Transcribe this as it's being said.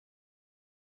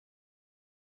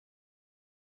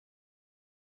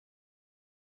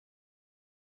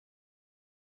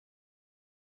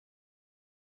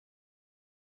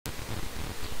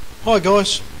Hi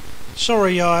guys,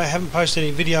 sorry I haven't posted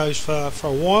any videos for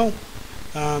a while.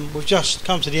 We've just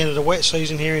come to the end of the wet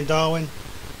season here in Darwin.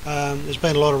 There's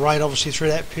been a lot of rain obviously through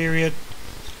that period.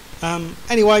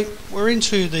 Anyway, we're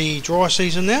into the dry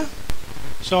season now,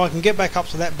 so I can get back up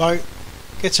to that boat,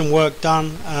 get some work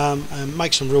done, and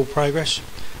make some real progress,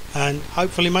 and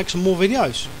hopefully make some more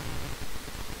videos.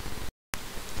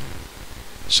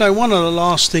 So one of the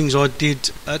last things I did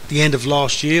at the end of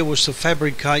last year was to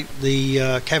fabricate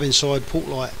the cabin side port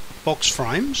light box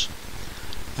frames.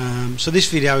 So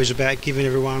this video is about giving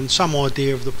everyone some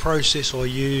idea of the process I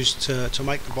used to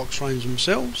make the box frames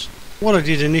themselves. What I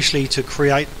did initially to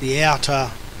create the outer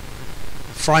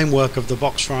framework of the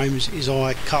box frames is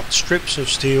I cut strips of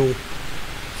steel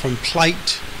from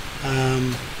plate,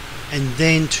 and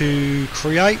then to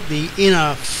create the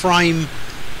inner frame,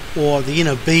 or the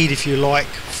inner bead if you like,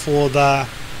 for the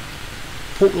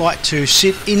port light to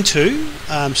sit into,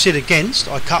 sit against,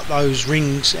 I cut those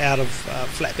rings out of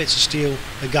flat bits of steel,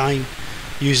 again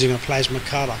using a plasma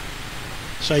cutter.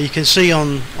 So you can see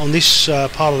on this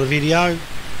part of the video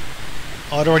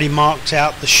I'd already marked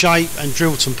out the shape and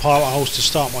drilled some pilot holes to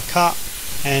start my cut,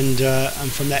 and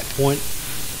from that point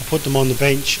I put them on the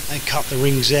bench and cut the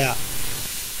rings out.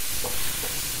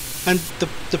 And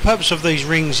the purpose of these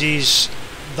rings is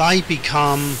they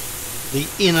become the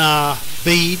inner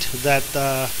bead that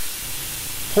the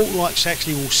port lights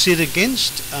actually will sit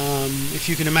against. If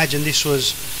you can imagine this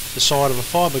was the side of a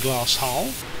fiberglass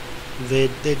hull,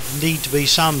 there'd need to be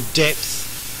some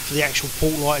depth for the actual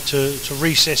port light to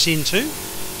recess into.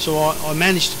 So I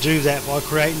managed to do that by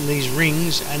creating these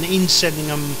rings and insetting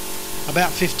them about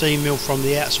 15mm from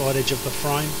the outside edge of the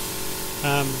frame.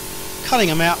 Cutting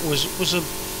them out was a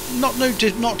not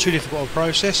too difficult a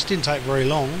process. It didn't take very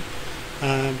long,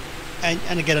 and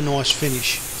to get a nice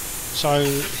finish. So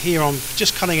here I'm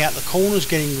just cutting out the corners,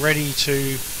 getting ready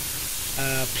to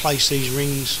place these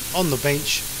rings on the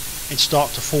bench and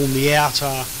start to form the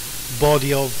outer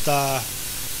body of the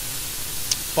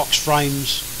box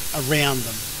frames around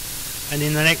them. And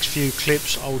in the next few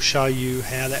clips I'll show you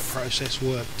how that process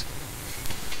worked.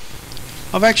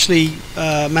 I've actually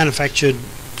manufactured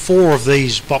 4 of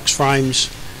these box frames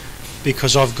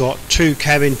because I've got 2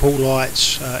 cabin port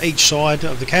lights each side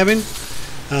of the cabin,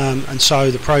 and so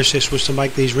the process was to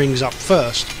make these rings up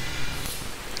first.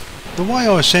 The way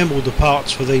I assembled the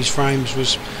parts for these frames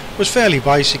was fairly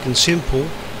basic and simple.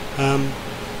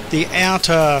 The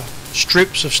outer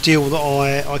strips of steel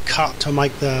that I cut to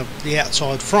make the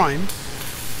outside frame,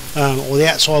 or the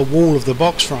outside wall of the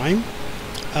box frame,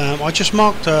 I just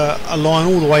marked a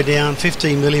line all the way down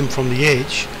 15mm from the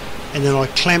edge, and then I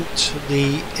clamped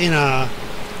the inner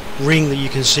ring that you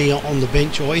can see on the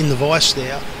bench or in the vise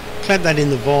there, clamped that in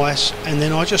the vise, and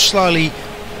then I just slowly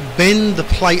bend the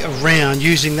plate around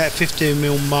using that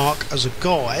 15mm mark as a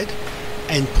guide,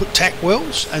 and put tack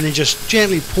welds, and then just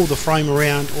gently pull the frame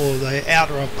around, or the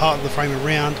outer part of the frame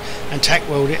around, and tack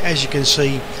weld it, as you can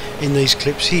see in these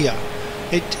clips here.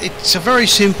 It's a very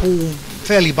simple,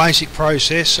 fairly basic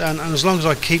process, and as long as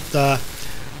I keep the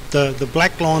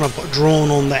black line I've got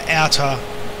drawn on the outer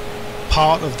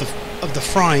part of the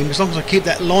frame, as long as I keep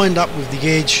that lined up with the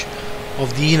edge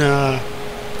of the inner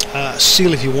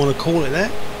seal, if you want to call it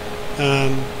that,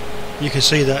 you can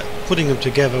see that putting them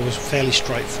together was fairly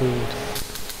straightforward.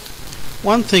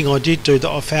 One thing I did do that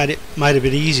I found it made a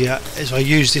bit easier is I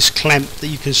used this clamp that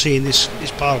you can see in this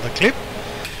part of the clip.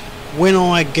 When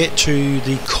I get to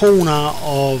the corner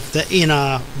of the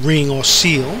inner ring or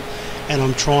seal and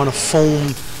I'm trying to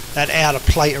form that outer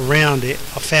plate around it,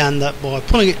 I found that by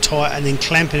pulling it tight and then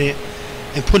clamping it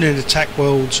and putting the tack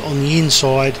welds on the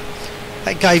inside,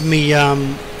 that gave me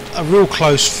a real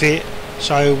close fit,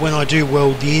 so when I do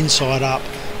weld the inside up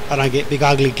I don't get big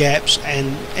ugly gaps,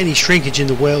 and any shrinkage in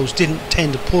the welds didn't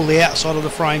tend to pull the outside of the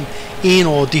frame in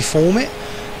or deform it,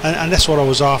 and that's what I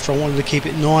was after. I wanted to keep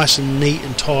it nice and neat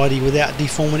and tidy without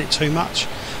deforming it too much.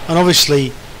 And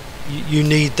obviously you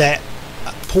need that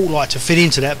port light to fit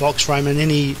into that box frame, and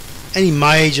any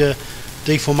major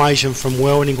deformation from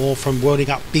welding or from welding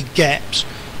up big gaps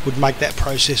would make that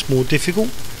process more difficult.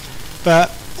 But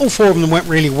all 4 of them went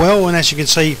really well, and as you can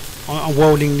see I'm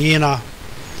welding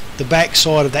the back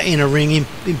side of that inner ring in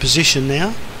position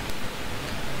now,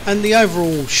 and the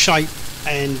overall shape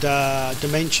and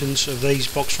dimensions of these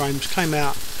box frames came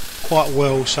out quite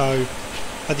well, so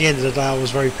at the end of the day I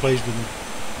was very pleased with them.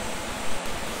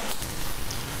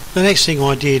 The next thing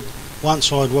I did,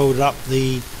 once I'd welded up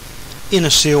the inner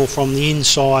seal from the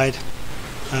inside,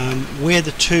 where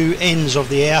the 2 ends of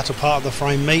the outer part of the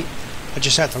frame meet, I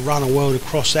just had to run a weld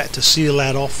across that to seal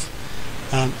that off,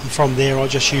 and from there I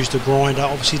just used a grinder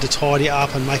obviously to tidy it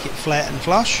up and make it flat and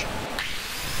flush.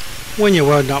 when you're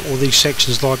welding up all these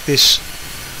sections like this,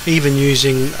 even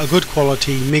using a good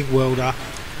quality MIG welder,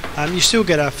 you still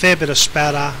get a fair bit of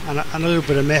spatter and a little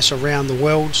bit of mess around the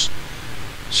welds.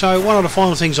 So one of the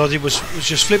final things I did was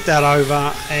just flip that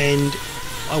over, and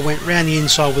I went round the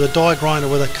inside with a die grinder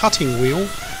with a cutting wheel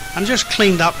and just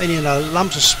cleaned up any of the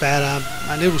lumps of spatter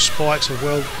and little spikes of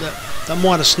weld that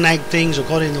might have snagged things or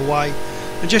got in the way,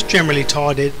 and just generally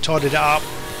tidied it up.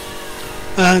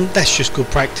 And that's just good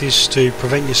practice to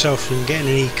prevent yourself from getting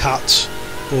any cuts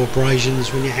or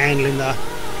abrasions when you're handling the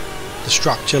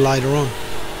structure later on.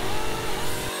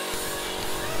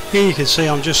 Here you can see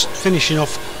I'm just finishing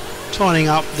off tidying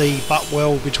up the butt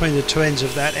weld between the two ends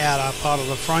of that outer part of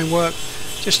the framework.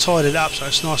 Just tied it up so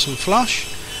it's nice and flush.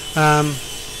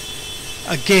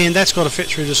 Again, that's got to fit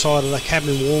through the side of the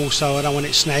cabin wall, so I don't want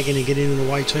it snagging and getting in the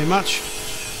way too much.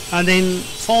 And then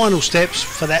final steps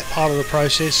for that part of the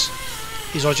process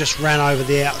is I just ran over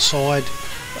the outside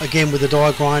again with a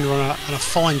die grinder and a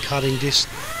fine cutting disc,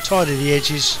 tidy the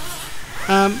edges.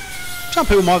 Some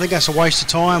people might think that's a waste of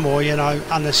time or, you know,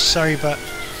 unnecessary, but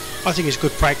I think it's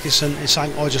good practice and it's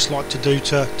something I just like to do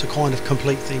to kind of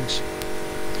complete things.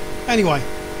 Anyway,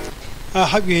 I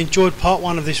hope you enjoyed part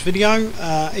 1 of this video.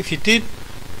 If you did,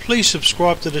 please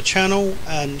subscribe to the channel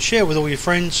and share with all your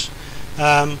friends,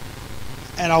 and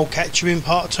I'll catch you in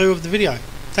part 2 of the video.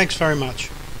 Thanks very much.